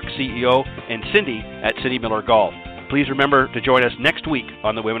TedandBuckCEO and Cindy at Cindy Miller Golf. Please remember to join us next week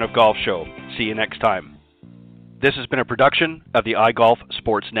on the Women of Golf Show. See you next time. This has been a production of the iGolf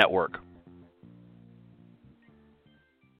Sports Network.